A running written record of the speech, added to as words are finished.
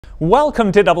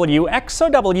Welcome to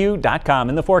WXOW.com.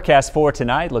 In the forecast for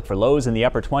tonight, look for lows in the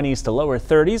upper 20s to lower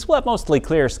 30s. We'll have mostly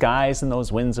clear skies and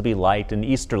those winds will be light and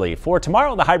easterly. For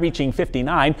tomorrow, the high reaching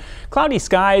 59. Cloudy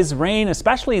skies, rain,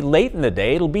 especially late in the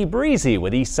day. It'll be breezy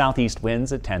with east-southeast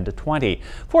winds at 10 to 20.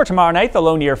 For tomorrow night, the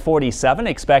low near 47.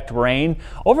 Expect rain.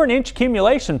 Over an inch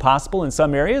accumulation possible in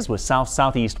some areas with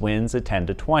south-southeast winds at 10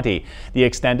 to 20. The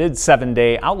extended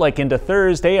 7-day outlook into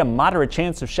Thursday, a moderate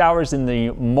chance of showers in the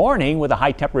morning with a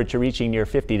high temperature reaching near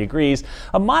 50 degrees.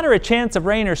 A moderate chance of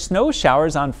rain or snow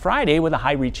showers on Friday with a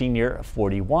high reaching near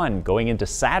 41. Going into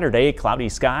Saturday, cloudy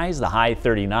skies, the high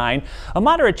 39. A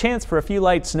moderate chance for a few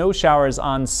light snow showers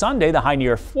on Sunday, the high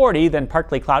near 40. Then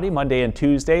partly cloudy Monday and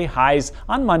Tuesday. Highs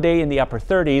on Monday in the upper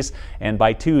 30s and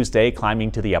by Tuesday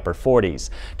climbing to the upper 40s.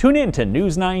 Tune in to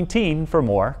News 19 for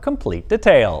more complete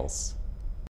details.